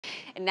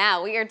And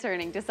now we are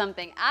turning to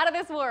something out of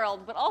this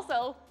world, but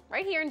also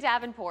right here in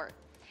Davenport.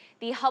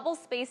 The Hubble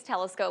Space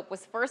Telescope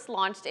was first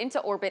launched into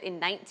orbit in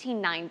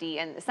 1990,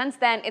 and since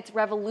then it's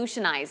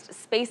revolutionized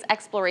space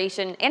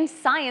exploration and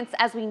science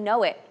as we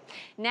know it.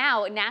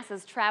 Now,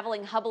 NASA's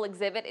traveling Hubble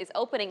exhibit is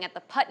opening at the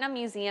Putnam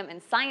Museum and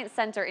Science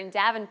Center in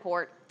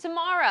Davenport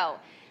tomorrow.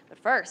 But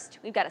first,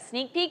 we've got a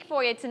sneak peek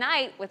for you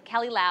tonight with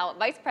Kelly Lau,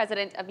 Vice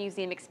President of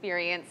Museum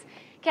Experience.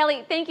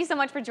 Kelly, thank you so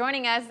much for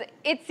joining us.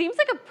 It seems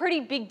like a pretty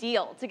big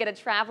deal to get a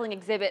traveling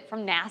exhibit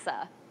from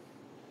NASA.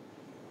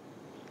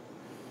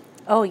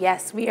 Oh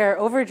yes, we are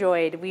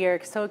overjoyed. We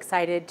are so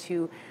excited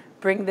to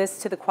bring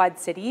this to the Quad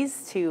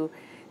Cities to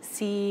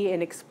see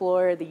and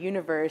explore the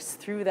universe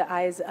through the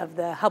eyes of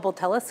the Hubble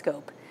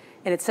Telescope.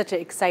 And it's such an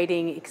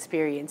exciting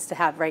experience to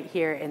have right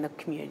here in the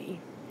community.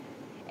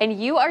 And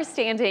you are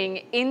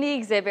standing in the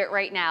exhibit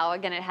right now.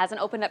 Again, it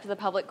hasn't opened up to the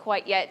public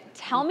quite yet.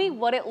 Tell me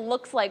what it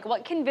looks like.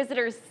 What can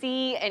visitors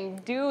see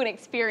and do and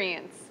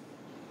experience?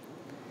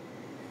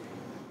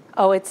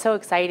 Oh, it's so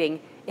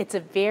exciting. It's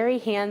a very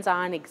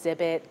hands-on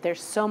exhibit.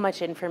 There's so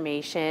much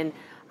information.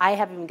 I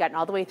haven't even gotten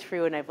all the way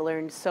through, and I've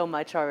learned so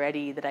much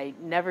already that I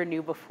never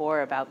knew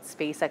before about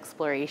space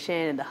exploration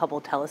and the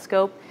Hubble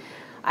Telescope.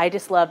 I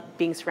just love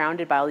being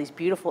surrounded by all these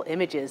beautiful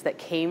images that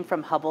came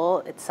from Hubble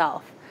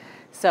itself.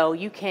 So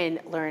you can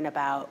learn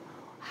about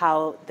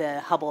how the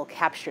Hubble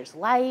captures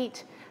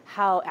light,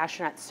 how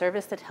astronauts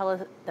service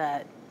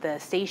the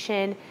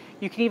station.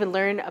 You can even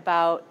learn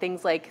about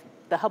things like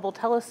the Hubble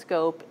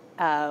Telescope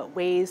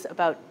weighs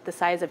about the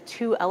size of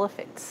 2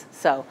 elephants.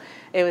 So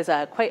it was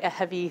quite a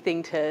heavy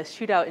thing to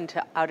shoot out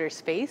into outer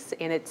space,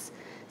 and it's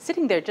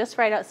sitting there just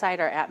right outside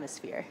our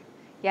atmosphere.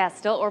 Yeah,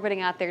 still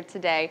orbiting out there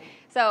today.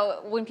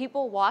 So when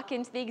people walk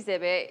into the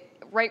exhibit,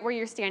 right where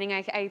you're standing,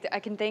 I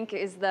can think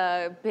is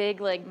the big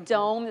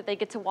dome that they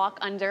get to walk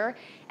under.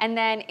 And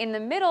then in the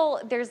middle,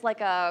 there's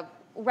like a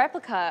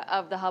replica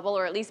of the Hubble,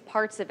 or at least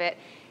parts of it.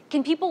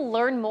 Can people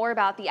learn more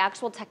about the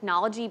actual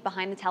technology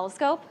behind the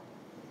telescope?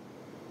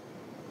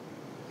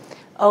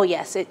 Oh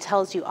yes, it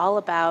tells you all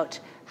about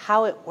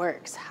how it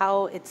works,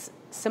 how its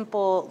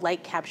simple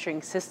light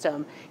capturing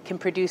system can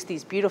produce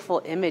these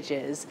beautiful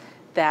images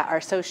that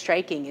are so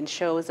striking and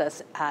shows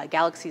us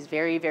galaxies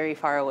very, very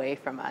far away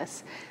from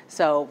us.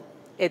 So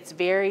it's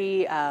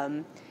very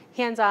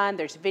hands-on.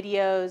 There's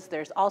videos,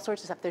 there's all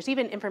sorts of stuff. There's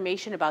even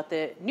information about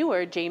the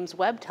newer James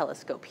Webb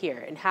Telescope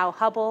here and how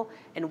Hubble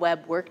and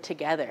Webb work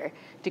together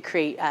to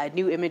create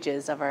new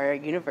images of our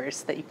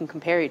universe that you can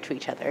compare to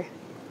each other.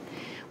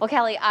 Well,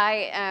 Kelly,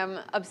 I am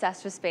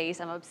obsessed with space.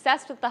 I'm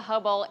obsessed with the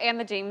Hubble and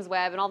the James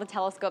Webb and all the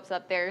telescopes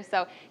up there.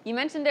 So you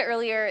mentioned it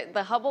earlier,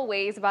 the Hubble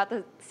weighs about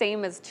the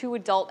same as 2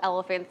 adult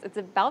elephants. It's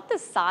about the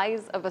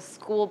size of a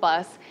school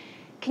bus.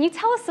 Can you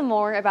tell us some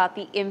more about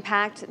the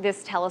impact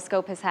this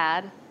telescope has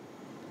had?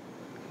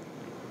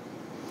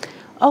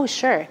 Oh,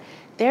 sure.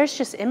 There's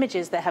just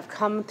images that have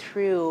come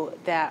through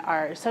that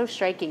are so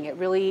striking. It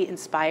really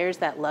inspires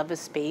that love of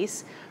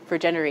space for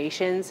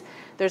generations.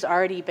 There's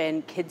already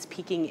been kids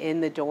peeking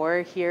in the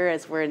door here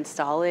as we're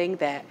installing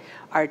that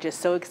are just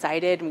so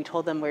excited. And we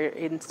told them we're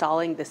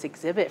installing this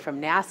exhibit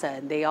from NASA,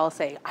 and they all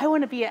say, I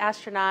want to be an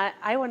astronaut.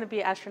 I want to be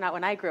an astronaut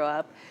when I grow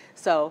up.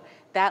 So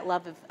that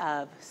love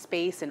of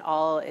space and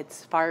all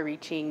its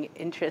far-reaching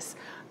interests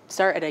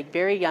start at a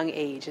very young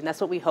age, and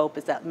that's what we hope,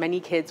 is that many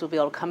kids will be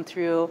able to come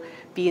through,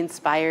 be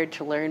inspired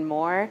to learn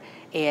more,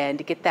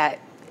 and get that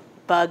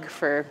bug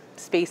for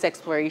space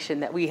exploration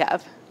that we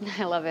have.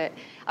 I love it.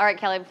 All right,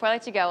 Kelly, before I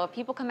let you go, if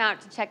people come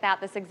out to check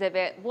out this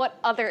exhibit, what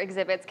other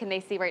exhibits can they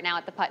see right now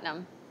at the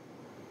Putnam?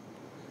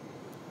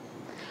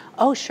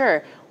 Oh,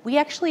 sure. We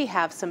actually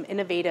have some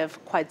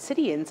innovative Quad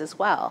Cityans as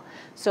well.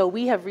 So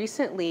we have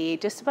recently,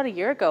 just about a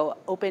year ago,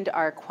 opened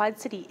our Quad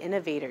City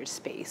Innovators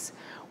space,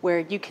 where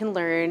you can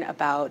learn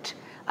about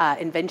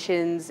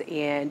inventions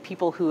and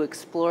people who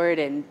explored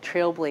and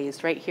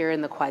trailblazed right here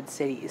in the Quad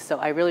Cities. So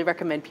I really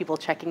recommend people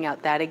checking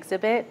out that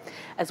exhibit,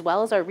 as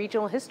well as our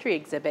regional history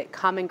exhibit,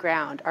 Common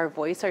Ground, Our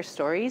Voice, Our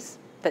Stories,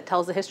 that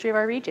tells the history of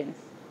our region.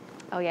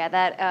 Oh yeah,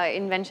 that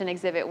invention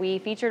exhibit we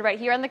featured right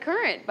here on The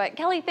Current. But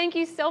Kelly, thank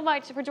you so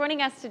much for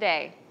joining us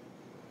today.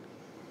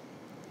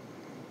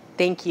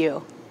 Thank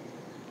you.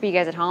 For you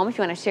guys at home, if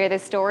you want to share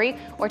this story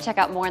or check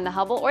out more on the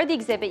Hubble or the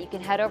exhibit, you can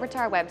head over to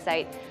our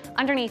website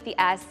underneath the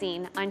As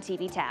Seen on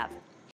TV tab.